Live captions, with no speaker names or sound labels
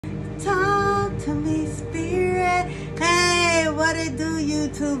to me, Spirit. Hey, what it do,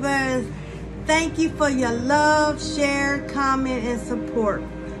 YouTubers? Thank you for your love, share, comment, and support.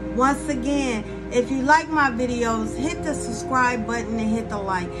 Once again, if you like my videos, hit the subscribe button and hit the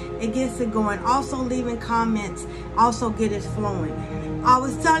like. It gets it going. Also, leaving comments also get it flowing. I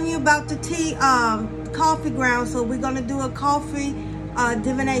was telling you about the coffee ground, so we're going to do a coffee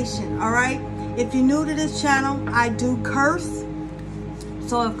divination, all right? If you're new to this channel, I do curse.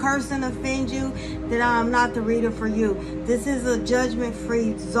 So if cursing offends you, then I'm not the reader for you. This is a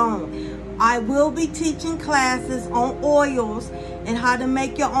judgment-free zone. I will be teaching classes on oils and how to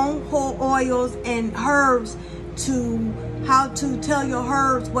make your own oils and herbs, to how to tell your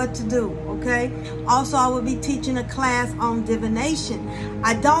herbs what to do, okay? Also, I will be teaching a class on divination.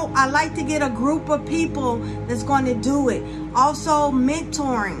 I like to get a group of people that's going to do it. Also,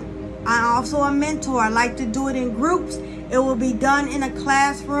 mentoring. I'm also a mentor. I like to do it in groups. It will be done in a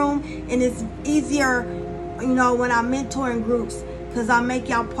classroom, and it's easier, you know, when I mentor in groups, because I make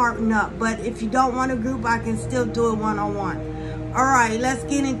y'all partner up. But if you don't want a group, I can still do it one-on-one. All right, let's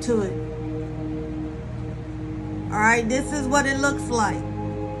get into it. All right, this is what it looks like.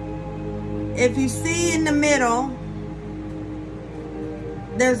 If you see in the middle,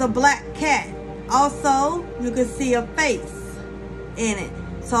 there's a black cat. Also, you can see a face in it.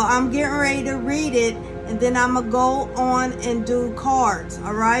 So I'm getting ready to read it, and then I'm going to go on and do cards,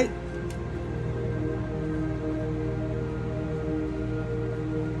 all right?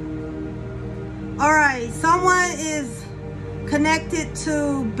 All right, someone is connected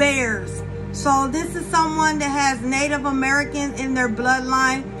to bears. So this is someone that has Native Americans in their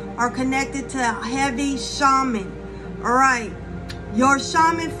bloodline, or connected to heavy shaman. All right, your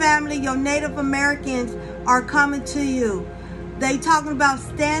shaman family, your Native Americans are coming to you. They talking about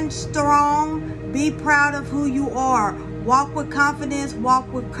stand strong, be proud of who you are, walk with confidence,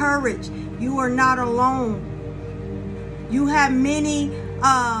 walk with courage. You are not alone. You have many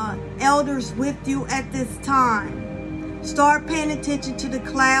elders with you at this time. Start paying attention to the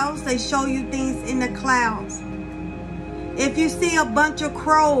clouds. They show you things in the clouds. If you see a bunch of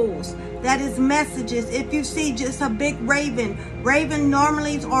crows, that is messages. If you see just a big raven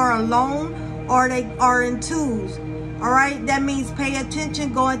normally are alone, or they are in twos. All right, that means pay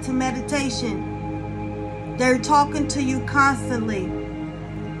attention, go into meditation. They're talking to you constantly.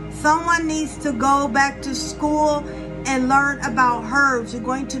 Someone needs to go back to school and learn about herbs. You're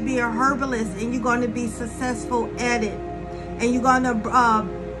going to be a herbalist, and you're going to be successful at it. And you're going to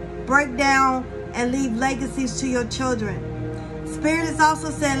break down and leave legacies to your children. Spirit is also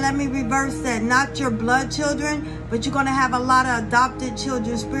saying, let me reverse that, not your blood children, but you're going to have a lot of adopted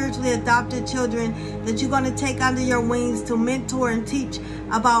children, spiritually adopted children, that you're going to take under your wings to mentor and teach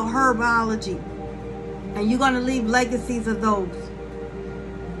about herbology. And you're going to leave legacies of those.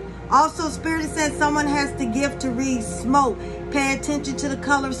 Also, Spirit says someone has the gift to read smoke. Pay attention to the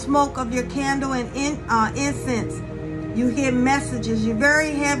color of smoke of your candle and incense. You hear messages. You're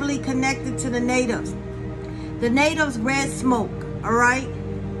very heavily connected to the natives. The natives read smoke, all right?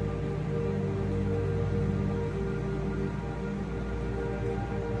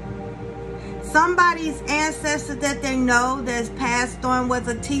 Somebody's ancestor that they know that's passed on was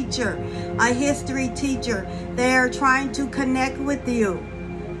a teacher, a history teacher. They're trying to connect with you.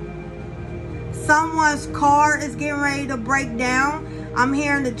 Someone's car is getting ready to break down. I'm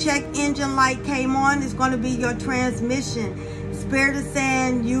hearing the check engine light came on. It's going to be your transmission. Spirit is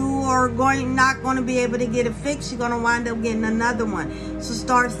saying you are not going to be able to get it fixed. You're going to wind up getting another one. So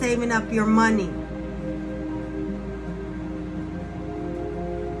start saving up your money.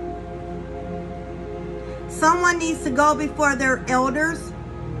 Someone needs to go before their elders.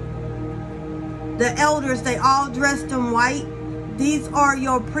 The elders, they all dressed in white. These are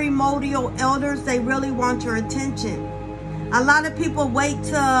your primordial elders. They really want your attention. A lot of people wait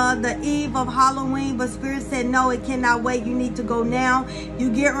till the eve of Halloween, but Spirit said, no, it cannot wait. You need to go now. You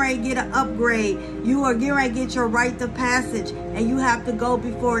get ready to get an upgrade. You are getting ready to get your rite of passage, and you have to go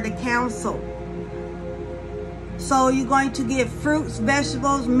before the council. So you're going to get fruits,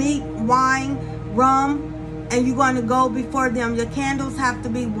 vegetables, meat, wine, rum, and you're going to go before them. Your candles have to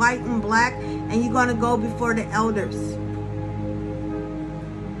be white and black, and you're going to go before the elders.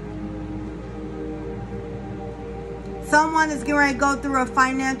 Someone is getting ready to go through a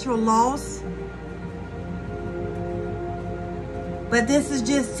financial loss. But this is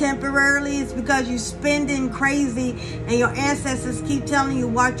just temporarily. It's because you're spending crazy, and your ancestors keep telling you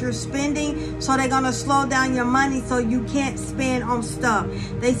what you're spending. So they're going to slow down your money so you can't spend on stuff.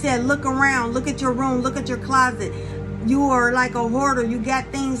 They said, look around, look at your room, look at your closet. You are like a hoarder. You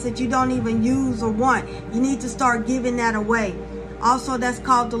got things that you don't even use or want. You need to start giving that away. Also, that's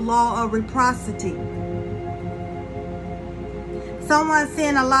called the law of reciprocity. Someone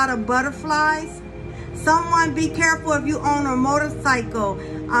seeing a lot of butterflies. Someone, be careful if you own a motorcycle.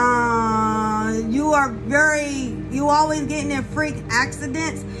 You always getting in freak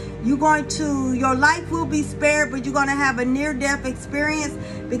accidents. Your life will be spared, but you're going to have a near-death experience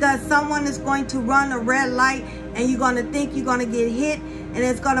because someone is going to run a red light and you're going to think you're going to get hit, and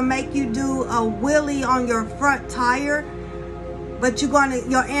it's going to make you do a wheelie on your front tire. But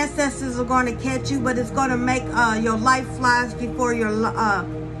your ancestors are going to catch you, but it's going to make your life flies before your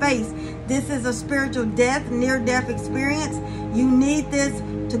face. This is a spiritual death, near-death experience. You need this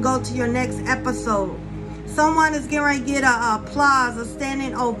to go to your next episode. Someone is getting ready to get a applause, a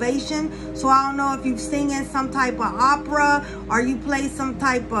standing ovation. So I don't know if you're singing some type of opera or you play some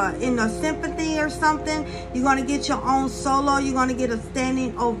type of in a symphony or something. You're going to get your own solo. You're going to get a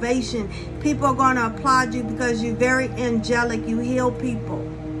standing ovation. People are going to applaud you because you're very angelic. You heal people.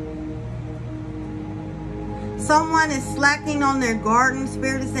 Someone is slacking on their garden.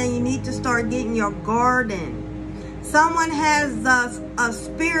 Spirit is saying you need to start getting your garden. Someone has a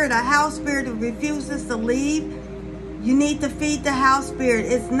spirit, a house spirit that refuses to leave. You need to feed the house spirit.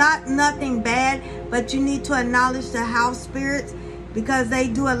 It's not nothing bad, but you need to acknowledge the house spirits because they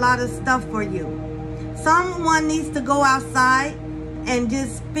do a lot of stuff for you. Someone needs to go outside and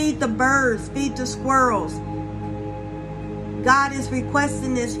just feed the birds, feed the squirrels. God is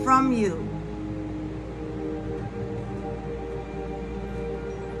requesting this from you.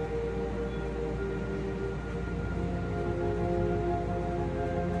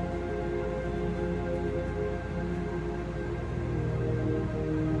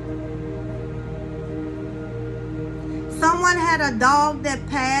 Someone had a dog that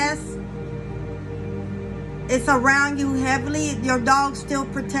passed. It's around you heavily. Your dog still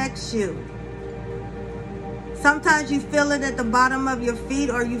protects you. Sometimes you feel it at the bottom of your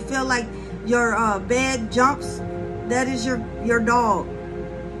feet, or you feel like your bed jumps. That is your dog.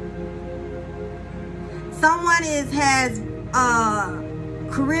 Someone has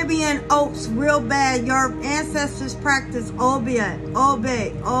Caribbean oats real bad. Your ancestors practice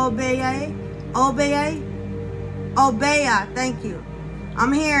Obeah, thank you.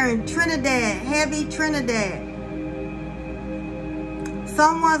 I'm hearing Trinidad, heavy Trinidad.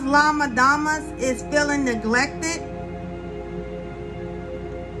 Someone's Lama Damas is feeling neglected.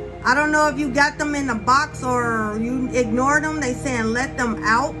 I don't know if you got them in a box or you ignored them. They saying let them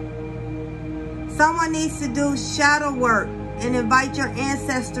out. Someone needs to do shadow work and invite your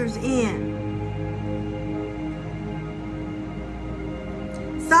ancestors in.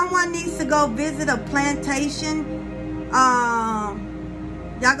 Someone needs to go visit a plantation.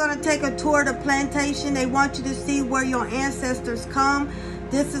 Y'all gonna take a tour of the plantation. They want you to see where your ancestors come.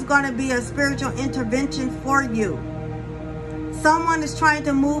 This is gonna be a spiritual intervention for you. Someone is trying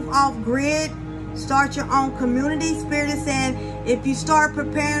to move off grid, start your own community. Spirit is saying if you start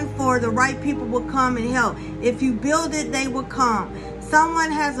preparing for, the right people will come and help. If you build it, they will come.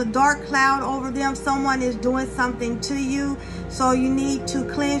 Someone has a dark cloud over them. Someone is doing something to you. So you need to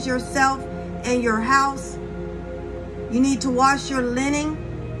cleanse yourself and your house. You need to wash your linen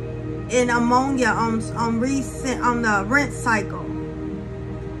in ammonia on the rinse cycle.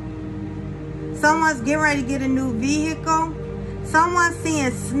 Someone's getting ready to get a new vehicle. Someone's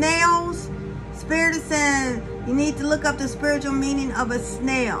seeing snails. Spirit is saying you need to look up the spiritual meaning of a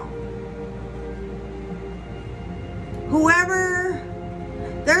snail. Whoever,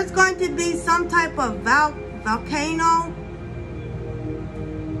 there's going to be some type of volcano.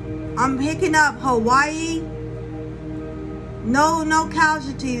 I'm picking up Hawaii. No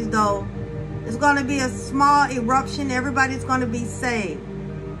casualties though. It's going to be a small eruption. Everybody's going to be saved.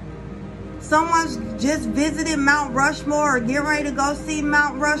 Someone's just visited Mount Rushmore or getting ready to go see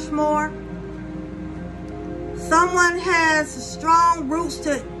Mount Rushmore. Someone has strong roots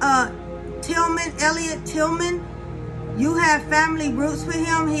to Elliot Tillman. You have family roots with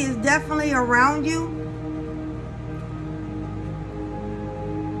him. He is definitely around you.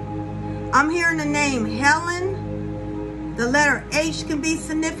 I'm hearing the name Helen. The letter H can be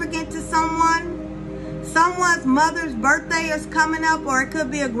significant to someone. Someone's mother's birthday is coming up, or it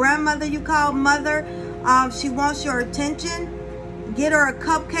could be a grandmother you call mother. She wants your attention. Get her a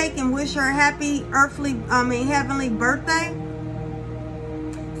cupcake and wish her a happy heavenly birthday.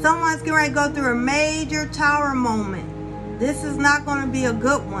 Someone's getting ready to go through a major tower moment. This is not going to be a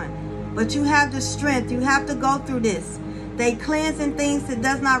good one, but you have the strength. You have to go through this. They cleansing things that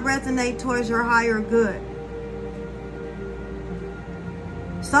does not resonate towards your higher good.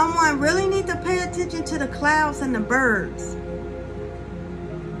 Someone really needs to pay attention to the clouds and the birds.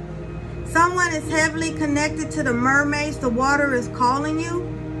 Someone is heavily connected to the mermaids. The water is calling you.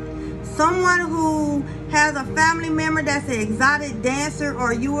 Someone who has a family member that's an exotic dancer,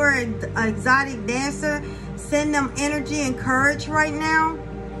 or you are an exotic dancer, send them energy and courage right now.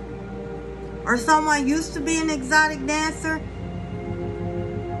 Or someone used to be an exotic dancer.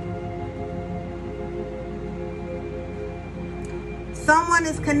 Someone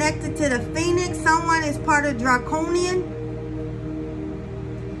is connected to the Phoenix. Someone is part of Draconian.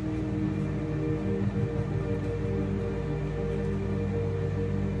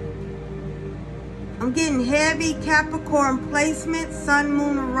 I'm getting heavy Capricorn placement, Sun,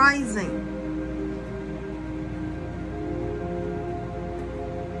 Moon, Rising.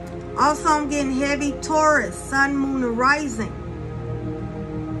 Also, I'm getting heavy Taurus, Sun, Moon, Rising.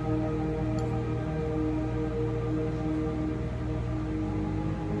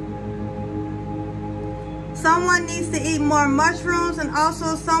 Someone needs to eat more mushrooms, and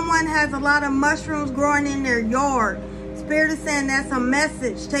also someone has a lot of mushrooms growing in their yard. Spirit is saying that's a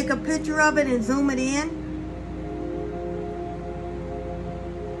message. Take a picture of it and zoom it in.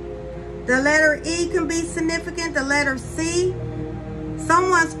 The letter E can be significant. The letter C.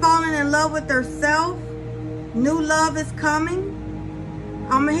 Someone's falling in love with themselves. New love is coming.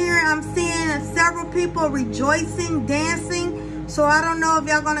 I'm seeing several people rejoicing, dancing. So I don't know if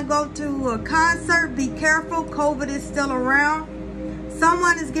y'all gonna go to a concert. Be careful, COVID is still around.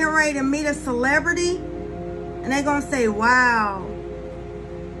 Someone is getting ready to meet a celebrity, and they're gonna say, wow.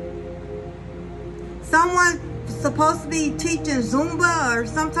 Someone's supposed to be teaching Zumba or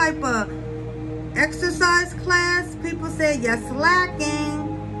some type of exercise class. People say you're slacking.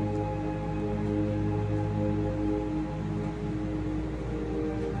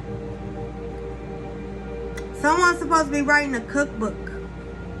 Someone's supposed to be writing a cookbook.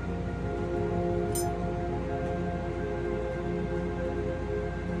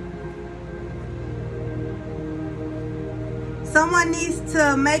 Someone needs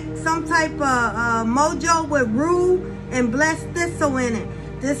to make some type of mojo with rue and blessed thistle in it.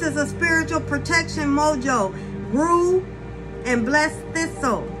 This is a spiritual protection mojo. Rue and blessed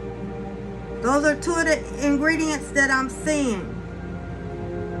thistle. Those are two of the ingredients that I'm seeing.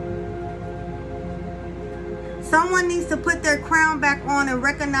 Someone needs to put their crown back on and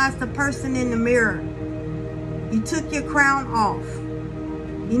recognize the person in the mirror. You took your crown off.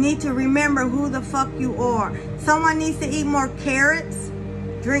 You need to remember who the fuck you are. Someone needs to eat more carrots.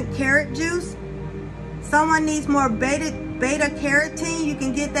 Drink carrot juice. Someone needs more beta carotene. You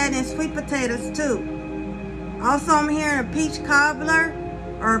can get that in sweet potatoes too. Also, I'm hearing a peach cobbler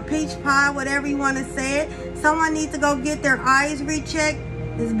or a peach pie, whatever you want to say it. Someone needs to go get their eyes rechecked.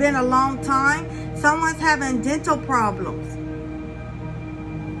 It's been a long time. Someone's having dental problems.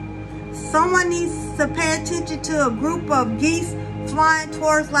 Someone needs to pay attention to a group of geese flying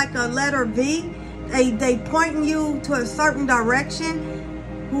towards like a letter V. They pointing you to a certain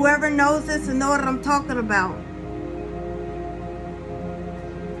direction. Whoever knows this and know what I'm talking about.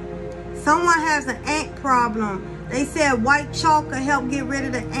 Someone has an ant problem. They said white chalk could help get rid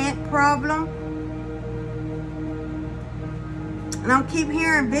of the ant problem. And I keep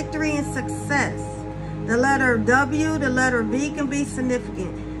hearing victory and success. The letter W, the letter V can be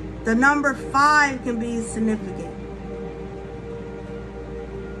significant. The number 5 can be significant.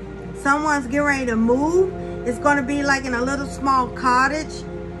 Someone's getting ready to move. It's going to be like in a little small cottage.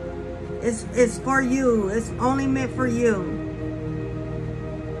 It's for you. It's only meant for you.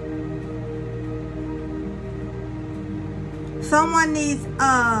 Someone needs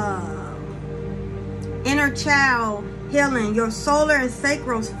inner child healing. Your solar and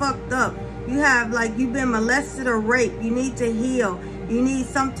sacral's fucked up. You have like you've been molested or raped. You need to heal. You need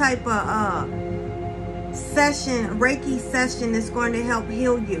some type of session, Reiki session that's going to help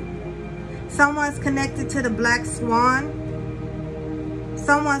heal you. Someone's connected to the black swan.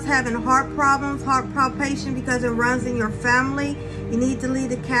 Someone's having heart problems, heart palpitation because it runs in your family. You need to leave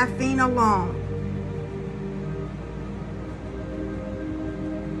the caffeine alone.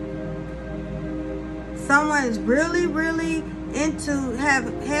 Someone is really, really into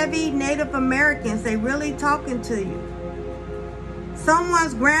heavy Native Americans. They really talking to you.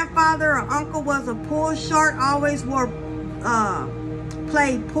 Someone's grandfather or uncle was a pool shark, always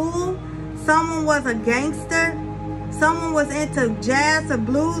played pool. Someone was a gangster. Someone was into jazz or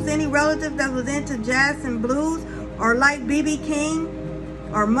blues. Any relative that was into jazz and blues or like B.B. King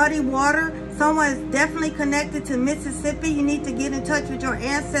or Muddy Water. Someone is definitely connected to Mississippi. You need to get in touch with your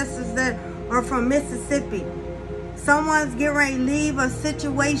ancestors that are from Mississippi. Someone's getting ready to leave a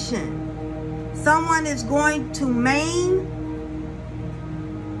situation. Someone is going to Maine,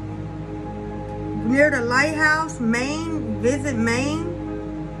 near the lighthouse, Maine, visit Maine.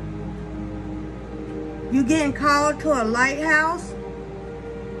 You getting called to a lighthouse.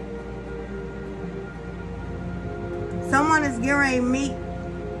 Someone is getting ready to meet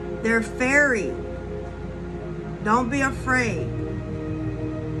their fairy. Don't be afraid.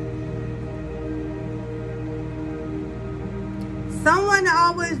 Someone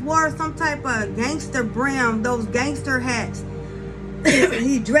always wore some type of gangster brim, those gangster hats.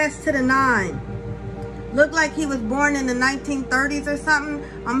 He dressed to the nine. Looked like he was born in the 1930s or something.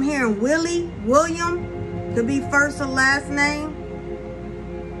 I'm hearing William. Could be first or last name.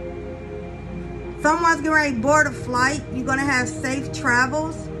 Someone's getting ready to board a flight. You're going to have safe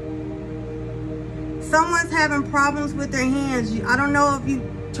travels. Someone's having problems with their hands. I don't know if you're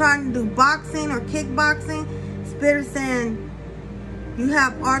trying to do boxing or kickboxing. Spirit is saying you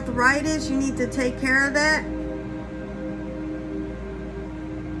have arthritis. You need to take care of that.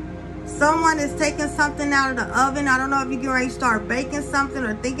 Someone is taking something out of the oven. I don't know if you're getting ready to start baking something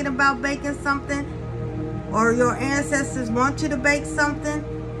or thinking about baking something. Or your ancestors want you to bake something.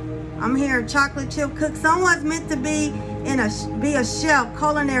 I'm hearing chocolate chip cook. Someone's meant to be a chef,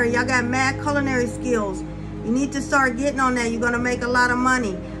 culinary. Y'all got mad culinary skills. You need to start getting on that. You're going to make a lot of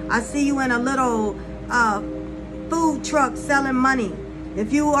money. I see you in a little food truck selling money.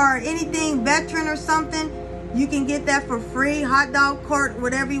 If you are anything veteran or something, you can get that for free. Hot dog court,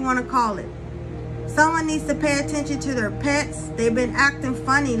 whatever you want to call it. Someone needs to pay attention to their pets. They've been acting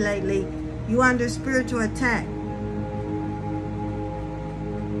funny lately. You under spiritual attack.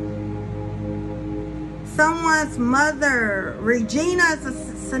 Someone's mother, Regina is a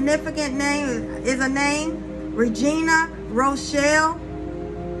significant name, Regina, Rochelle,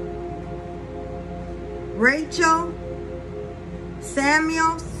 Rachel,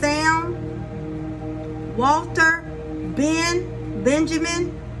 Samuel, Sam, Walter, Ben,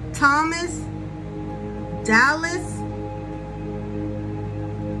 Benjamin, Thomas, Dallas,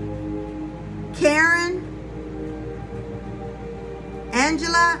 Karen,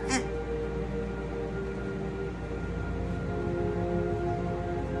 Angela, and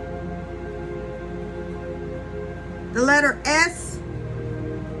the letter S,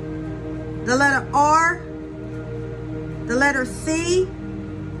 the letter R, the letter C,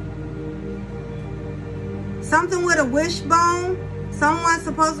 something with a wishbone. Someone's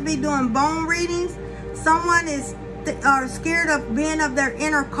supposed to be doing bone readings. Someone is scared of being of their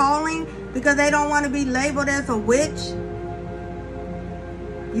inner calling because they don't want to be labeled as a witch.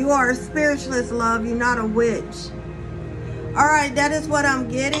 You are a spiritualist, love. You're not a witch. All right, that is what I'm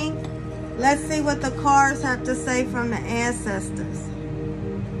getting. Let's see what the cards have to say from the ancestors.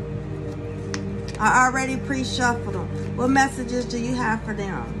 I already pre-shuffled them. What messages do you have for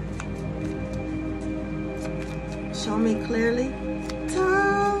them? Show me clearly.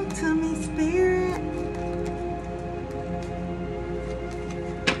 Talk to me, Spirit.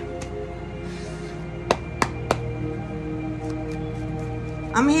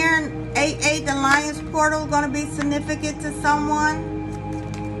 I'm hearing 8-8, the Lion's Portal, going to be significant to someone.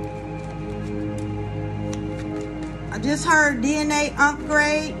 I just heard DNA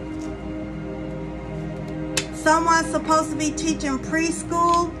upgrade. Someone's supposed to be teaching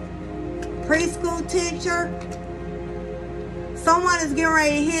preschool teacher. Someone is getting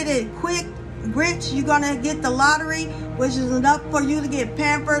ready to hit it quick, rich. You're going to get the lottery, which is enough for you to get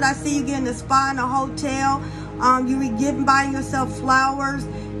pampered. I see you getting a spa in a hotel. You be buying yourself flowers.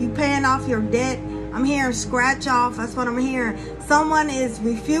 You paying off your debt. I'm hearing scratch off. That's what I'm hearing. Someone is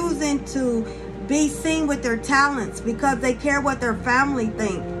refusing to be seen with their talents because they care what their family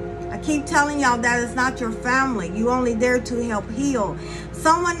think. I keep telling y'all that it's not your family. You only there to help heal.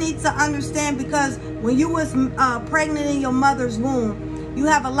 Someone needs to understand, because when you was pregnant in your mother's womb, you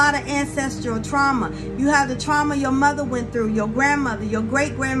have a lot of ancestral trauma. You have the trauma your mother went through, your grandmother, your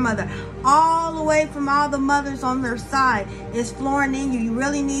great-grandmother, all the way from all the mothers on their side is flowing in you. You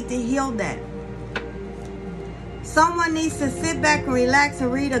really need to heal that. Someone needs to sit back and relax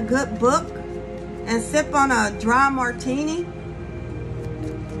and read a good book and sip on a dry martini.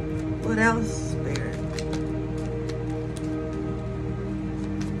 What else, Spirit?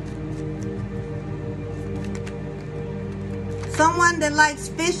 Someone that likes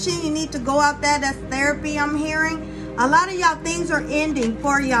fishing, you need to go out there. That's therapy, I'm hearing. A lot of y'all, things are ending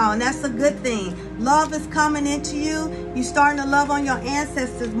for y'all, and that's a good thing. Love is coming into you. You're starting to love on your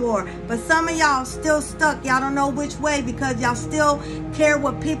ancestors more. But some of y'all still stuck. Y'all don't know which way because y'all still care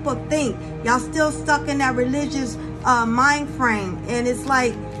what people think. Y'all still stuck in that religious mind frame. And it's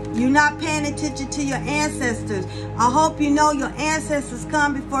like you're not paying attention to your ancestors. I hope you know your ancestors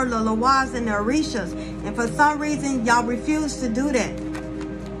come before the Lawaz and the Orishas. And for some reason, y'all refuse to do that.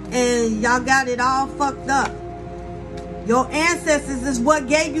 And y'all got it all fucked up. Your ancestors is what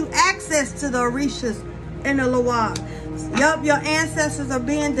gave you access to the Orishas in the Loa. Yup, your ancestors are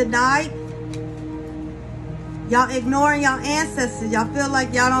being denied. Y'all ignoring y'all ancestors. Y'all feel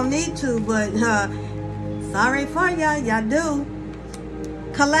like y'all don't need to, but sorry for y'all, y'all do.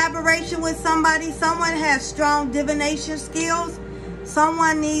 Collaboration with somebody. Someone has strong divination skills.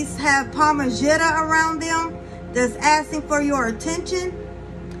 Someone needs to have Parmigitta around them that's asking for your attention.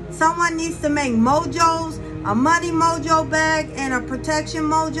 Someone needs to make mojos, a money mojo bag and a protection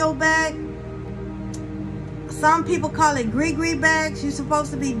mojo bag. Some people call it gree-gree bags you're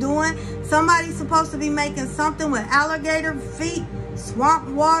supposed to be doing. Somebody's supposed to be making something with alligator feet, swamp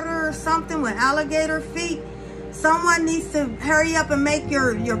water or something with alligator feet. Someone needs to hurry up and make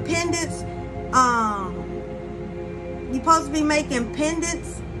your pendants. You're supposed to be making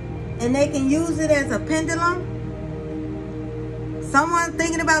pendants and they can use it as a pendulum. Someone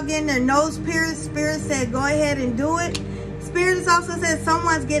thinking about getting their nose pierced. Spirit said, go ahead and do it. Spirit also said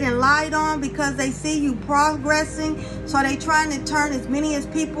someone's getting lied on because they see you progressing. So they trying to turn as many as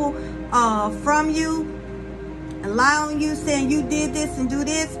people from you and lie on you, saying you did this and do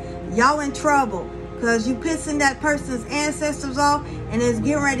this. Y'all in trouble because you pissing that person's ancestors off and it's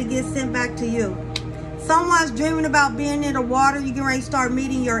getting ready to get sent back to you. Someone's dreaming about being near the water. You can ready to start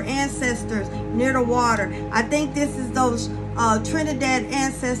meeting your ancestors near the water. I think this is those Trinidad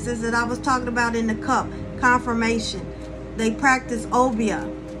ancestors that I was talking about in the cup. Confirmation. They practice Obia.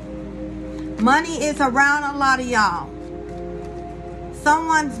 Money is around a lot of y'all.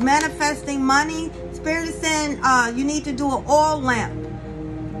 Someone's manifesting money. Spirit is saying you need to do an oil lamp.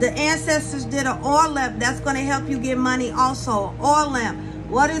 The ancestors did an oil lamp. That's going to help you get money also. Oil lamp.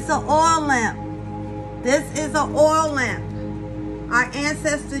 What is an oil lamp? This is an oil lamp. Our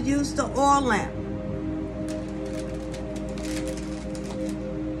ancestors used the oil lamp.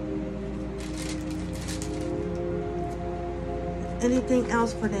 Anything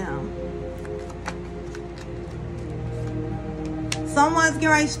else for them? Someone's getting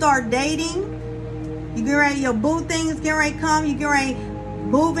ready to start dating. You get ready, your boo things get ready to come. You get ready to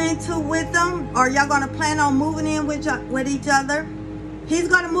move into with them, or y'all gonna plan on moving in with each other. He's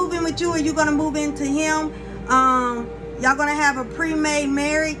gonna move in with you, or you're gonna move into him. Y'all gonna have a pre-made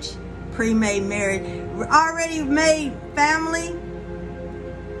marriage, already made family.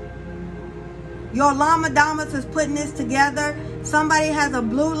 Your Lama Damas is putting this together. Somebody has a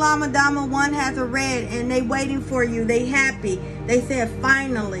blue Lama Dama, one has a red, and they waiting for you. They happy. They said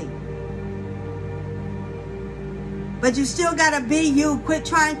finally. But you still gotta be you. Quit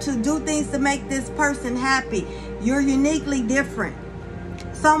trying to do things to make this person happy. You're uniquely different.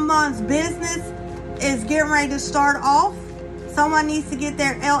 Someone's business is getting ready to start off. Someone needs to get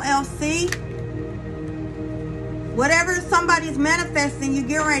their LLC. Whatever somebody's manifesting, you're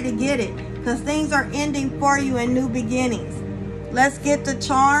getting ready to get it. Because things are ending for you in new beginnings. Let's get the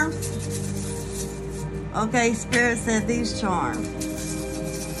charms. Okay, Spirit said these charms.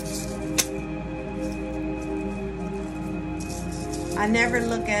 I never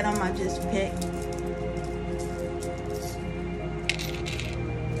look at them, I just pick.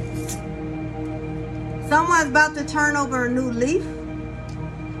 Someone's about to turn over a new leaf.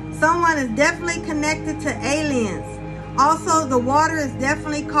 Someone is definitely connected to aliens. Also, the water is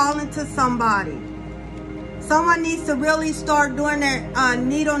definitely calling to somebody. Someone needs to really start doing their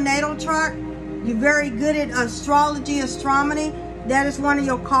natal chart. You're very good at astrology, astronomy. That is one of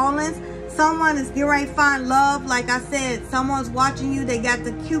your callings. Someone is getting ready to find love. Like I said, someone's watching you. They got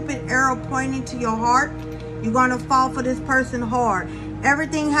the Cupid arrow pointing to your heart. You're going to fall for this person hard.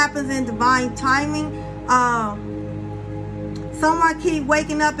 Everything happens in divine timing. Someone keep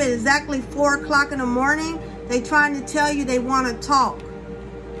waking up at exactly 4 o'clock in the morning. They trying to tell you they want to talk.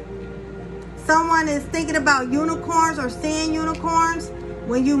 Someone is thinking about unicorns or seeing unicorns.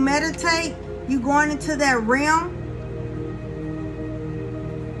 When you meditate, you going into that realm.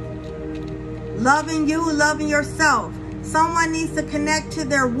 Loving you, loving yourself. Someone needs to connect to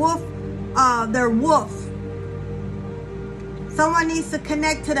their wolf. Someone needs to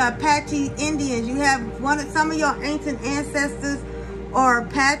connect to the Apache Indians. You have some of your ancient ancestors are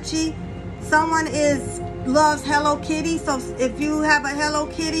Apache. Someone loves Hello Kitty. So if you have a Hello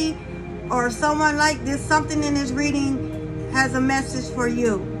Kitty or someone like this, something in this reading has a message for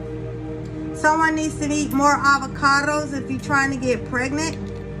you. Someone needs to eat more avocados if you're trying to get pregnant.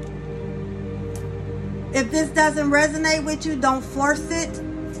 If this doesn't resonate with you, don't force it.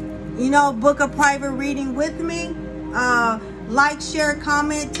 You know, book a private reading with me. Like, share,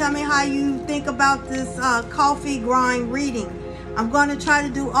 comment. Tell me how you think about this coffee grind reading. I'm going to try to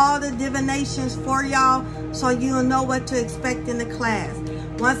do all the divinations for y'all so you'll know what to expect in the class.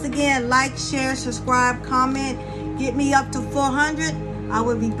 Once again, like, share, subscribe, comment. Get me up to 400. I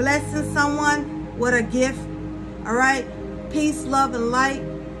will be blessing someone What a gift. All right. Peace, love, and light.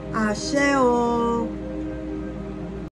 Asheo.